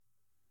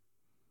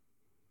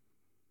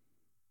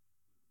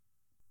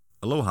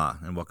Aloha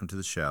and welcome to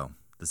the show.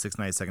 The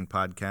 692nd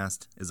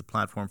Podcast is a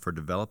platform for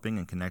developing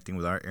and connecting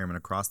with our airmen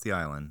across the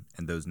island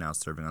and those now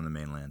serving on the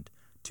mainland.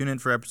 Tune in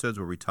for episodes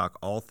where we talk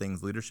all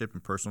things leadership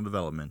and personal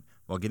development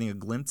while getting a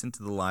glimpse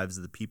into the lives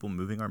of the people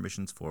moving our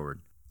missions forward.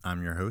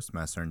 I'm your host,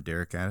 Master Sergeant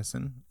Derek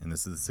Addison, and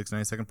this is the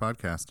 692nd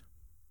Podcast.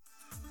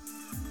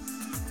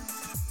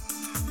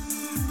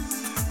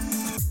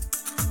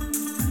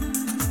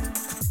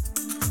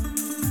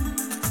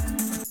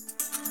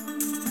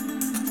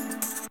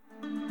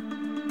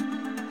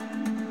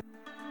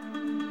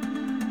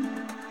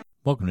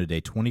 Welcome to day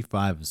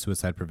 25 of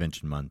Suicide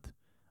Prevention Month.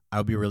 I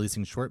will be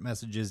releasing short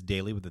messages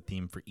daily with a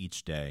theme for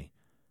each day.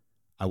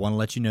 I want to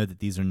let you know that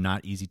these are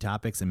not easy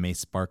topics and may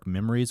spark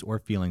memories or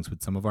feelings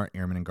with some of our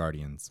airmen and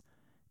guardians.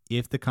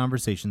 If the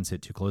conversations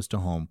hit too close to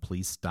home,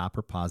 please stop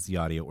or pause the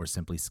audio or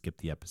simply skip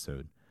the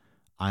episode.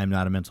 I am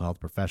not a mental health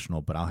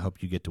professional, but I'll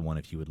help you get to one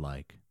if you would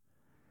like.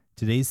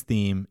 Today's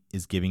theme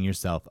is giving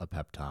yourself a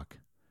pep talk.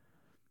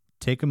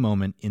 Take a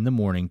moment in the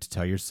morning to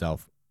tell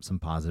yourself some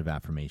positive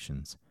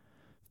affirmations.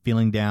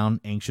 Feeling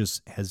down,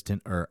 anxious,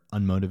 hesitant, or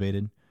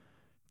unmotivated?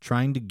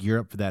 Trying to gear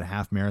up for that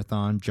half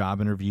marathon, job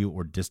interview,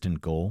 or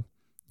distant goal?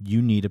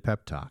 You need a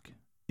pep talk.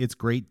 It's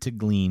great to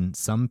glean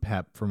some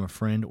pep from a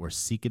friend or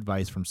seek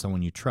advice from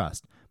someone you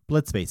trust. But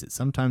let's face it,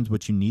 sometimes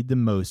what you need the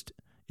most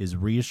is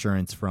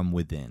reassurance from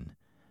within.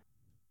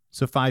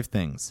 So 5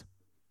 things.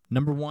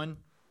 Number 1,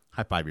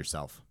 high five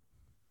yourself.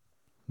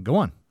 Go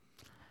on.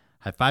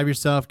 High five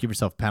yourself, give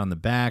yourself a pat on the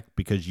back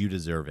because you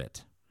deserve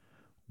it.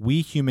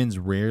 We humans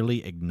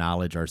rarely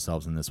acknowledge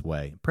ourselves in this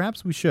way.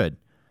 Perhaps we should.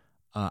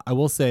 I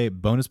will say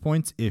bonus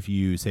points if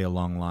you say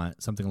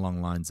something along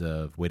the lines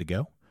of way to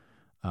go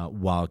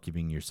while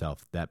giving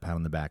yourself that pat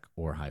on the back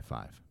or high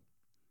five.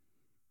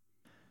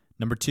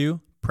 Number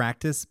 2,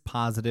 practice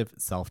positive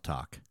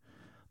self-talk.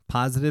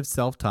 Positive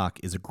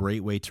self-talk is a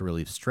great way to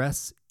relieve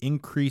stress,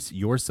 increase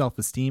your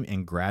self-esteem,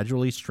 and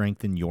gradually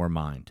strengthen your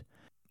mind.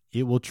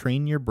 It will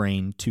train your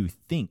brain to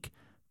think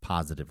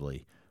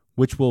positively,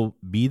 which will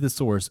be the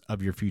source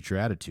of your future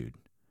attitude.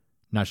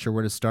 Not sure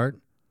where to start?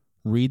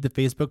 Read the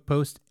Facebook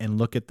post and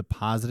look at the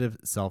positive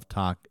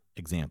self-talk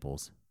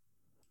examples.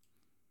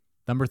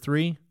 Number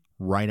 3,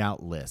 write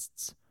out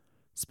lists.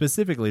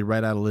 Specifically,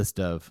 write out a list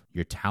of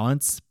your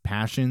talents,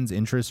 passions,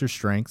 interests, or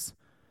strengths,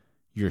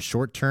 your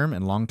short-term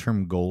and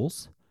long-term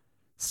goals,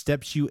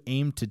 steps you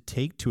aim to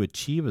take to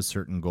achieve a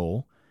certain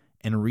goal,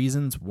 and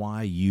reasons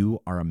why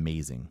you are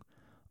amazing.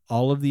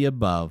 All of the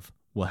above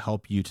will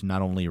help you to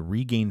not only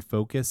regain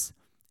focus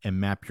and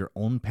map your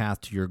own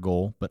path to your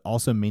goal, but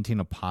also maintain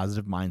a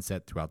positive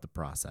mindset throughout the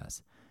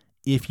process.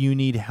 If you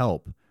need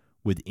help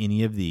with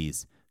any of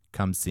these,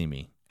 come see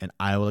me, and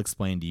I will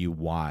explain to you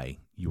why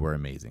you are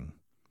amazing.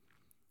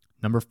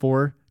 Number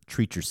 4,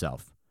 treat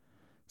yourself.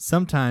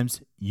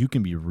 Sometimes you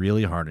can be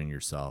really hard on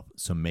yourself,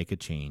 so make a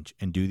change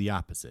and do the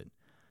opposite.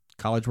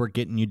 College work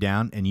getting you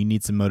down and you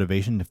need some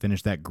motivation to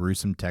finish that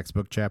gruesome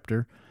textbook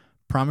chapter?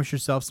 Promise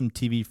yourself some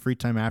TV free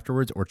time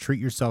afterwards or treat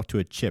yourself to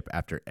a chip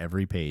after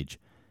every page.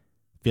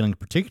 Feeling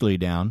particularly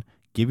down,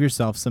 give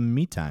yourself some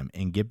me time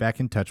and get back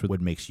in touch with what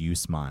makes you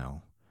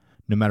smile.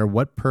 No matter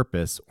what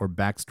purpose or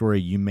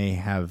backstory you may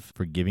have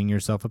for giving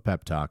yourself a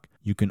pep talk,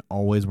 you can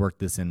always work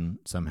this in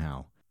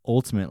somehow.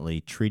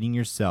 Ultimately, treating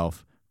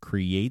yourself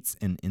creates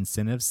an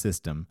incentive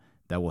system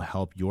that will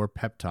help your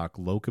pep talk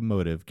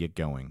locomotive get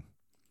going.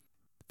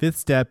 5th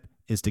step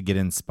is to get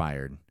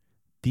inspired.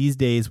 These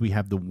days, we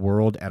have the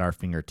world at our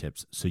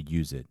fingertips, so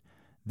use it.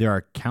 There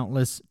are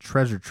countless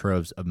treasure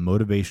troves of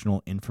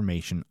motivational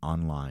information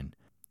online.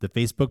 The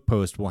Facebook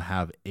post will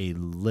have a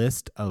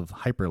list of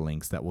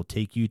hyperlinks that will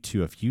take you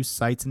to a few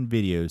sites and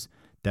videos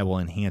that will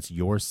enhance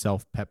your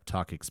self-pep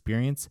talk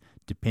experience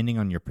depending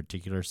on your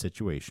particular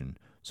situation.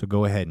 So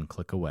go ahead and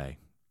click away.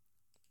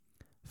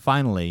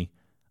 Finally,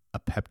 a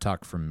pep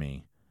talk from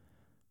me.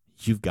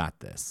 You've got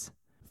this.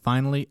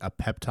 Finally, a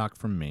pep talk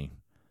from me.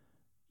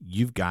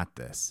 You've got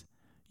this.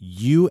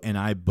 You and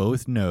I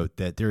both know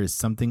that there is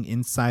something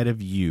inside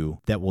of you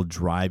that will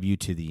drive you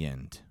to the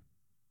end.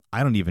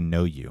 I don't even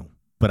know you,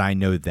 but I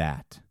know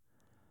that.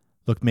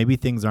 Look, maybe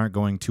things aren't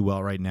going too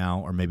well right now,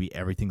 or maybe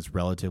everything's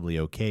relatively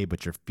okay,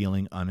 but you're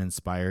feeling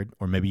uninspired,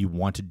 or maybe you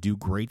want to do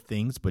great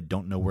things but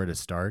don't know where to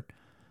start.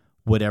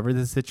 Whatever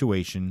the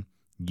situation,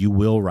 you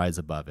will rise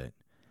above it.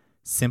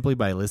 Simply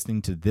by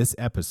listening to this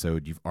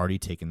episode, you've already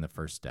taken the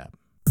first step.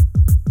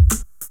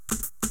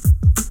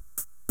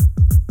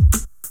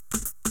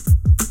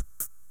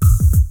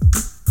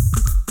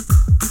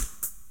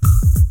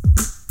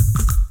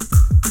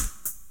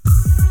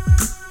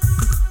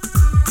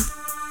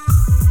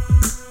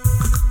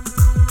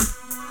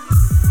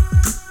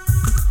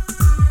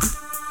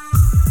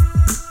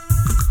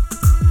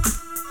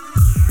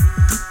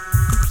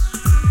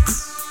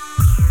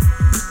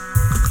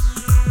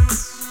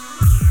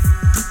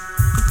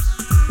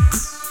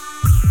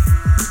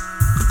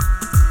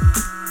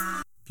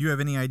 If you have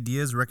any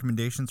ideas,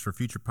 recommendations for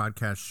future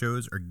podcast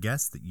shows, or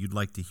guests that you'd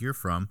like to hear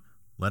from,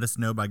 let us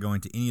know by going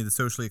to any of the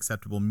socially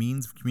acceptable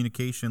means of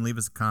communication and leave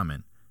us a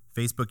comment.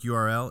 Facebook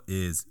URL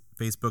is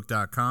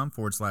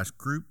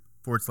facebook.com/group/SUIP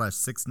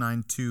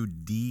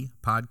 692D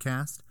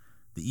podcast.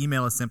 The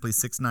email is simply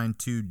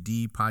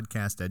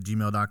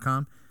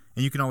 692dpodcast@gmail.com,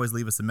 and you can always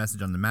leave us a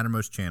message on the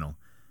Mattermost channel.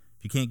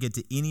 If you can't get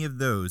to any of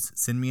those,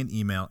 send me an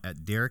email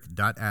at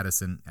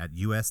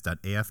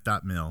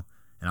derek.addison@us.af.mil,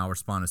 and I'll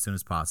respond as soon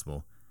as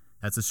possible.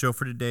 That's the show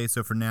for today.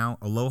 So for now,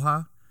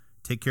 aloha,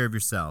 take care of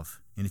yourself,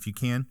 and if you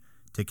can,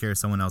 take care of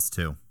someone else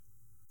too.